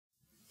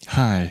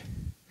Hi,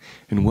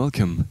 and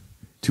welcome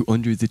to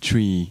Under the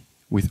Tree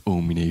with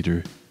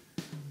Ominator.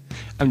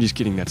 I'm just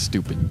kidding, that's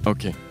stupid.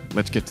 Okay,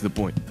 let's get to the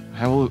point.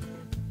 I will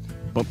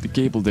bump the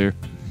cable there.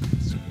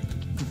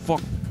 Fuck.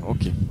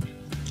 Okay.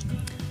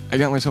 I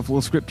got myself a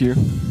little script here,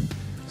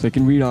 so I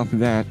can read off of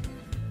that,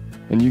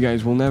 and you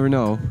guys will never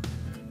know.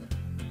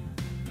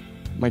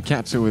 My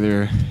cat's over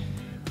there.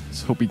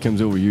 Let's hope he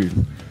comes over here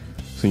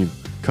so you can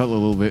cuddle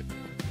a little bit.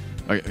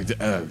 Okay,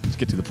 let's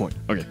get to the point.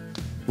 Okay.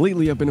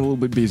 Lately, I've been a little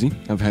bit busy.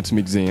 I've had some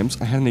exams.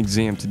 I had an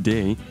exam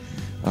today.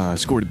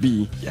 Scored a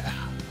B. Yeah.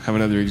 Have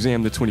another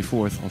exam the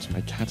 24th. Also, my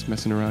cat's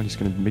messing around. He's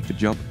going to make the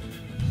jump.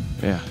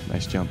 Yeah,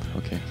 nice jump.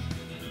 Okay.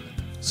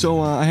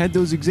 So, I had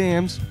those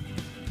exams.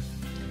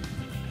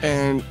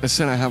 And I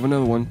said I have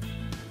another one.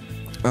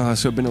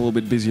 So, I've been a little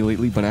bit busy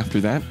lately. But after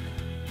that,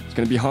 it's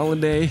going to be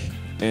holiday.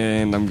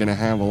 And I'm going to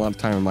have a lot of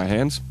time on my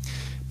hands.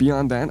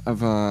 Beyond that,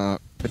 I've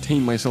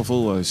attained myself a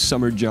little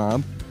summer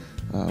job.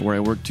 Where I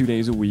work 2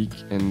 days a week,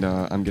 and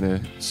I'm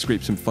gonna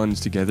scrape some funds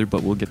together,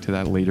 but we'll get to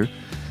that later.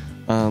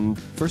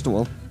 First of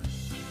all,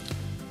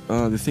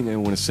 the thing I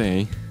want to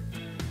say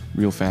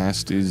real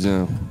fast is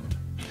I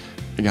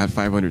got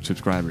 500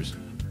 subscribers.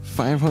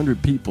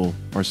 500 people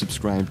are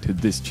subscribed to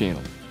this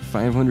channel.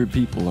 500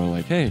 people are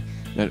like, hey,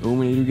 that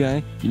Ominator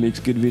guy, he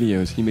makes good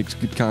videos, he makes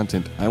good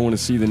content. I want to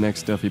see the next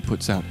stuff he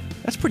puts out.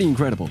 That's pretty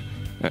incredible.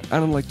 I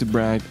don't like to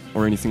brag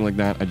or anything like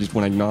that. I just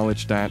want to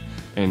acknowledge that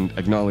and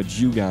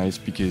acknowledge you guys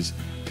because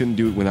I couldn't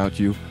do it without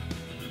you.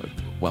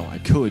 Well, I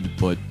could,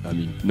 but I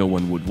mean, no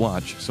one would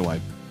watch, so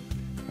I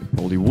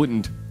probably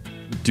wouldn't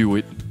do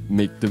it,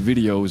 make the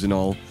videos and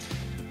all.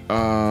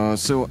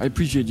 So I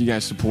appreciate you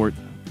guys' support,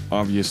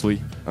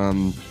 obviously,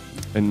 and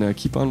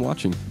keep on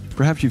watching.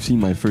 Perhaps you've seen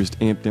my first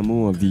AMP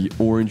demo of the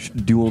Orange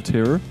Dual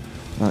Terror.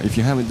 If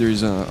you haven't,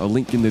 there's a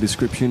link in the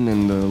description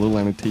and a little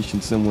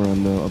annotation somewhere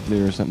on up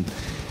there or something.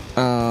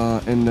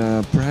 And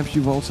perhaps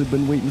you've also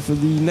been waiting for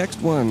the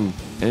next one,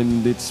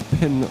 and it's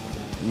been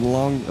a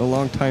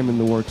long time in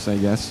the works, I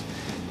guess.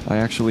 I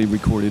actually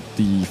recorded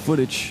the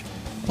footage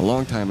a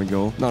long time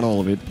ago, not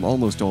all of it,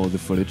 almost all of the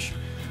footage,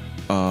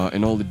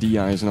 and all the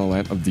DIs and all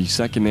that of the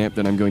second amp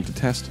that I'm going to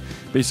test.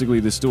 Basically,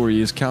 the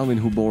story is Calvin,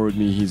 who borrowed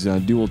me his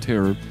Dual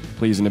Terror,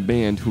 plays in a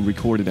band who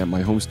recorded at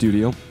my home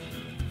studio,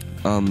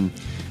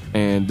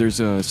 and there's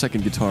a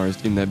second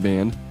guitarist in that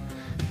band.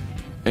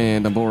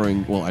 And I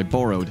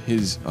borrowed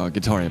his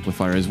guitar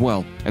amplifier as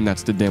well, and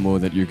that's the demo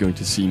that you're going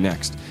to see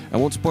next. I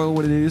won't spoil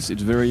what it is.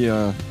 It's very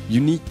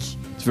unique,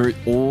 it's very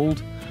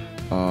old,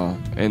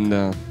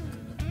 and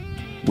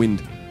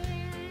wind.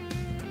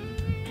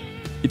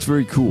 It's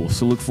very cool,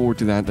 so look forward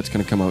to that. That's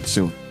going to come out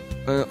soon.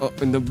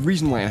 And the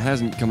reason why it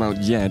hasn't come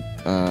out yet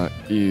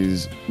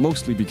is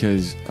mostly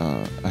because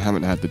I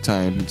haven't had the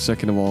time. And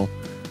second of all,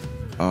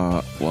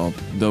 well,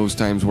 those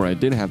times where I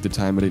did have the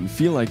time, I didn't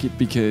feel like it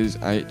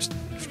because I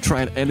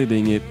tried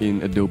editing it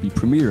in Adobe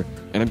Premiere,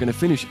 and I'm going to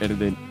finish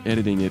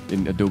editing it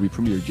in Adobe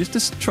Premiere just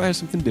to try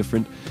something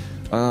different,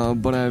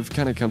 but I've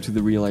kind of come to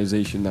the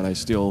realization that I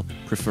still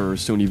prefer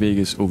Sony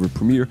Vegas over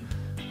Premiere,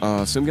 so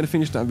I'm going to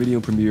finish that video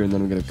in Premiere, and then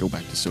I'm going to go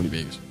back to Sony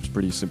Vegas. It's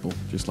pretty simple,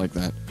 just like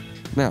that.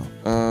 Now,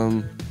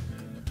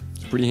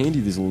 it's pretty handy,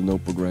 this little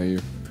notebook right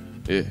here.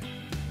 Yeah.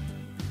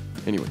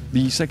 Anyway,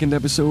 the second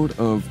episode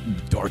of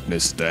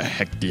Darkness the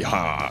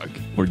Hedgehog,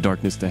 or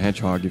Darkness the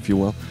Hedgehog, if you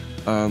will,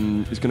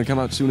 is going to come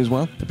out soon as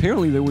well.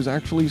 Apparently, there was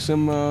actually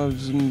some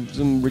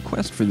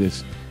request for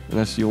this, and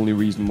that's the only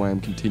reason why I'm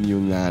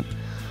continuing that.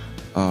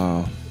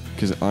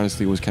 Because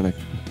honestly, it was kind of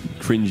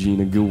cringy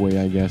in a good way,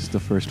 I guess, the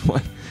first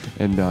one,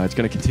 and it's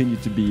going to continue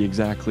to be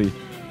exactly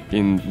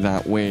in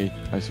that way,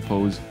 I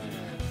suppose.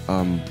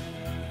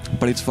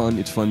 But it's fun.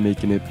 It's fun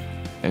making it.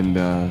 And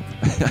I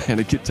had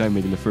a good time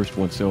making the first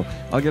one, so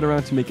I'll get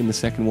around to making the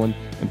second one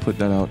and put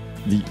that out,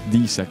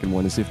 the second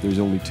one, as if there's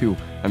only two.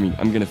 I mean,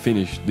 I'm gonna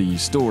finish the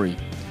story.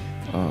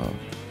 The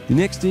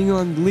next thing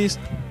on the list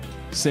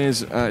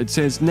says, it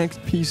says next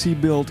PC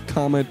build,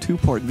 comma,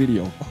 2-part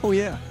video. Oh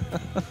yeah,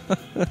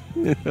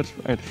 yeah, that's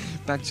right.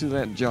 Back to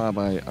that job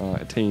I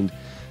attained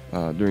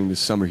during the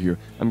summer here.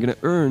 I'm gonna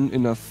earn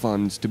enough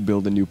funds to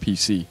build a new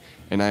PC,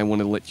 and I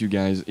want to let you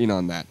guys in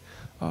on that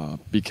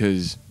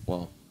because,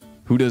 well,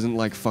 who doesn't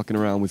like fucking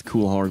around with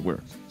cool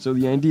hardware? So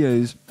the idea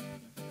is,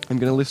 I'm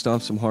going to list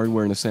off some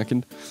hardware in a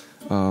second,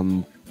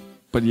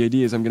 but the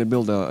idea is I'm going to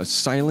build a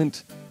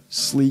silent,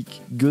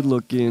 sleek,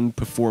 good-looking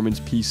performance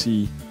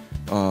PC.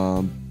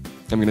 I'm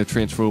going to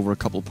transfer over a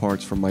couple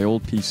parts from my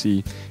old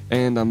PC,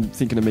 and I'm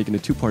thinking of making a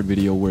 2-part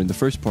video where in the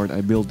first part I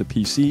build the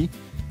PC,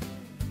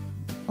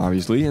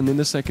 obviously, and in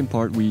the second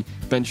part we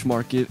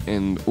benchmark it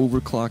and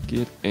overclock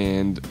it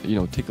and, you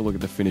know, take a look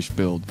at the finished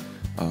build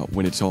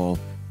when it's all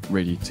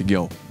ready to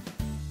go.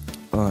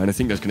 And I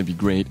think that's going to be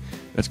great.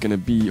 That's going to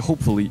be,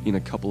 hopefully, in a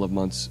couple of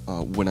months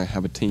when I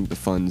have attained the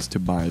funds to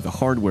buy the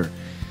hardware.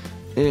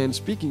 And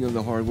speaking of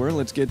the hardware,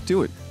 let's get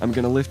to it. I'm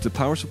going to lift the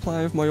power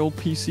supply of my old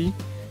PC,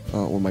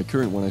 or my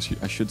current one,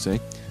 I should say,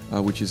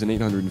 which is an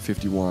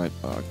 850-watt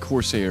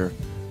Corsair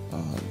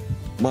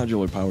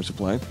modular power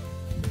supply.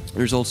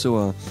 There's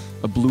also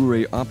a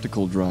Blu-ray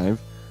optical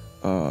drive,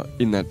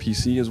 in that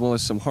PC, as well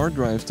as some hard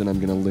drives that I'm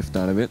going to lift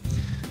out of it.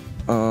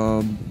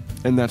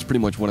 And that's pretty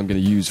much what I'm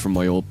going to use from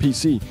my old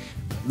PC.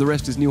 The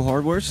rest is new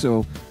hardware,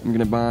 so I'm going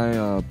to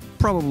buy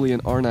probably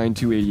an R9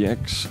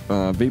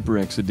 280X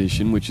VaporX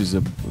edition, which is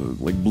a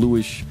like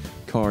bluish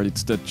card.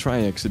 It's the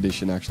Tri-X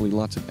edition, actually.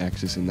 Lots of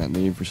X's in that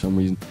name for some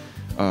reason.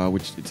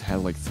 Which it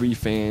has like 3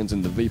 fans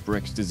and the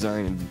VaporX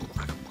design, and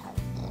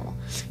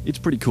it's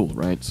pretty cool,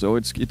 right? So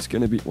it's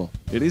gonna be, well,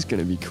 it is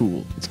gonna be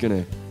cool. It's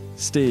gonna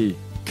stay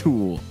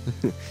cool.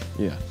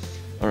 Yeah.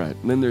 All right.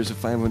 And then there's a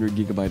 500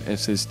 gigabyte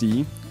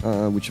SSD,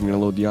 which I'm gonna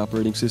load the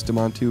operating system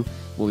onto.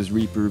 Well, there's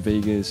Reaper,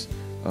 Vegas,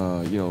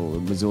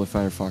 Mozilla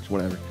Firefox,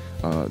 whatever,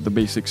 the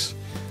basics,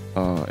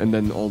 and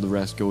then all the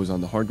rest goes on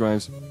the hard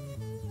drives.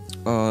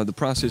 The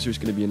processor is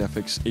going to be an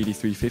FX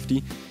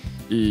 8350.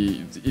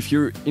 If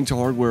you're into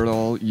hardware at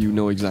all, you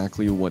know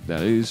exactly what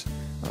that is.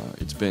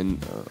 It's been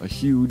a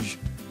huge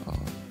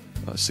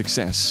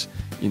success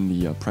in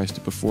the price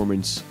to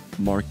performance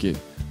market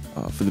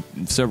for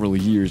several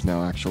years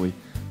now, actually.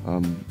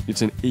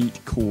 It's an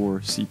 8-core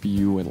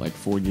CPU at like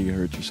 4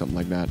 gigahertz or something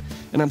like that,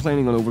 and I'm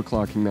planning on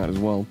overclocking that as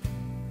well.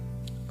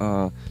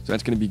 So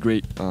that's going to be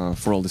great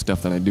for all the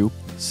stuff that I do.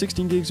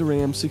 16 gigs of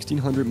RAM,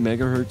 1600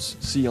 megahertz,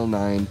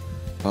 CL9.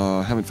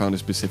 Haven't found a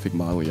specific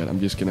model yet. I'm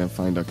just going to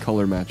find a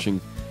color matching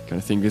kind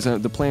of thing,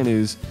 because the plan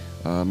is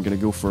I'm going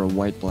to go for a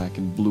white, black,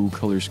 and blue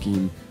color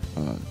scheme,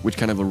 which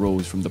kind of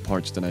arose from the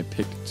parts that I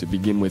picked to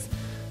begin with.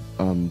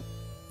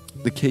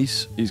 The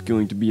case is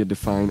going to be a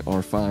Define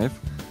R5.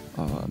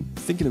 I'm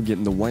thinking of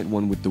getting the white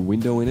one with the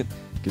window in it,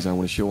 because I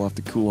want to show off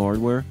the cool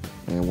hardware,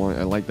 and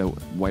I like that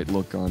white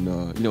look on,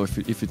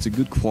 if it's a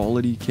good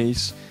quality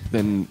case,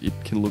 then it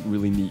can look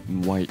really neat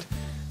and white.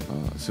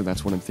 So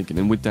that's what I'm thinking.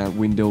 And with that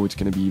window, it's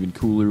going to be even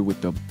cooler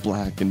with the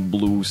black and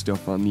blue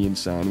stuff on the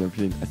inside and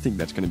everything. I think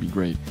that's going to be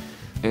great.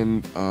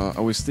 And I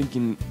was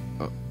thinking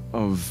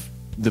of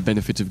the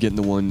benefits of getting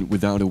the one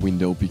without a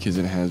window, because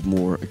it has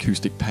more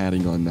acoustic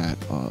padding on that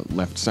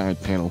left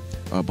side panel.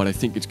 But I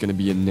think it's going to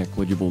be a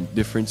negligible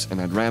difference, and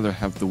I'd rather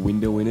have the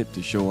window in it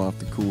to show off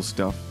the cool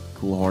stuff,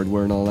 cool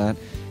hardware and all that,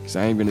 because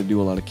I am going to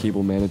do a lot of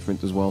cable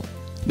management as well.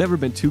 Never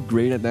been too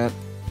great at that,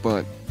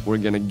 but we're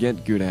going to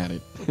get good at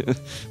it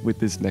with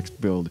this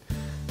next build.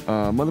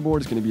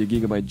 Motherboard is going to be a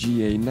Gigabyte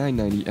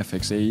GA990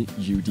 FXA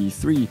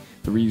UD3.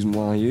 The reason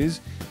why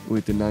is,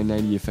 with the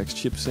 990FX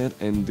chipset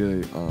and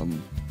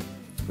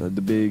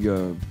the big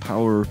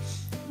power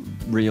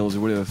rails, or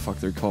whatever the fuck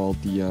they're called,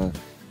 the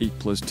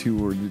 8+2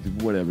 or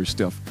whatever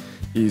stuff,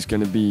 is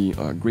going to be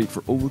great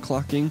for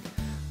overclocking.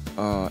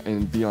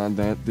 And beyond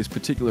that, this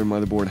particular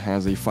motherboard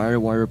has a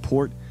FireWire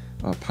port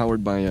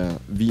powered by a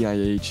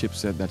VIA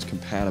chipset that's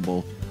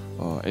compatible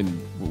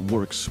and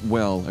works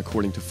well,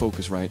 according to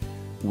Focusrite,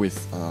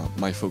 with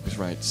my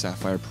Focusrite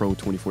Sapphire Pro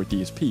 24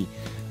 DSP.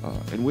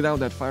 And without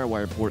that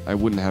FireWire port, I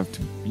wouldn't have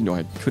to,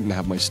 I couldn't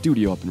have my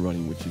studio up and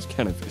running, which is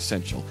kind of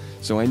essential.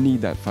 So I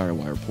need that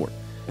FireWire port.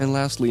 And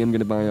lastly, I'm going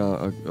to buy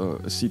a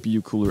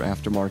CPU cooler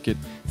aftermarket.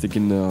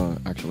 Thinking,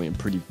 actually, I'm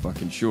pretty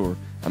fucking sure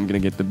I'm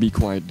going to get the Be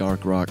Quiet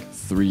Dark Rock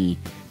 3,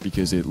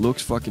 because it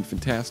looks fucking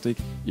fantastic,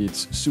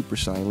 it's super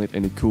silent,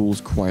 and it cools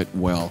quite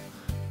well.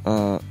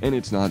 And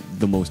it's not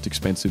the most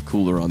expensive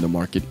cooler on the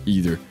market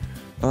either.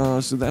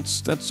 So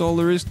that's all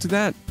there is to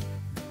that.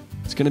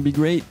 It's going to be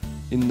great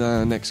in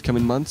the next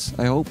coming months,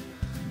 I hope.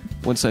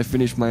 Once I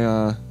finish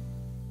my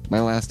my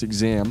last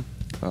exam,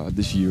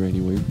 this year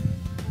anyway.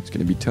 It's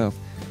going to be tough.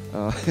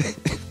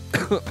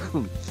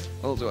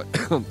 Also, I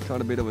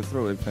caught a bit of a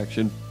throat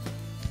infection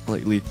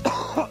lately,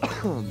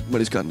 but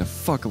it's gotten a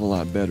fuck of a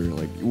lot better.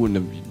 Like, you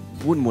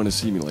wouldn't want to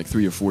see me like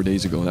 3 or 4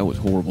 days ago. That was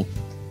horrible.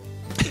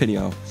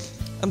 Anyhow,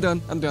 I'm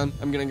done. I'm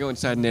gonna go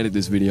inside and edit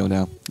this video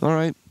now.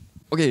 Alright.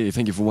 Okay,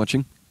 thank you for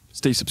watching.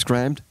 Stay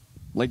subscribed.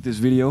 Like this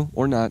video,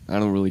 or not. I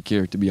don't really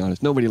care, to be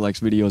honest. Nobody likes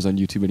videos on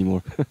YouTube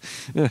anymore.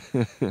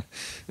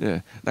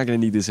 Yeah, not gonna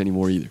need this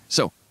anymore either.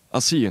 So,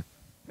 I'll see you,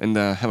 and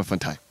have a fun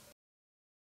time.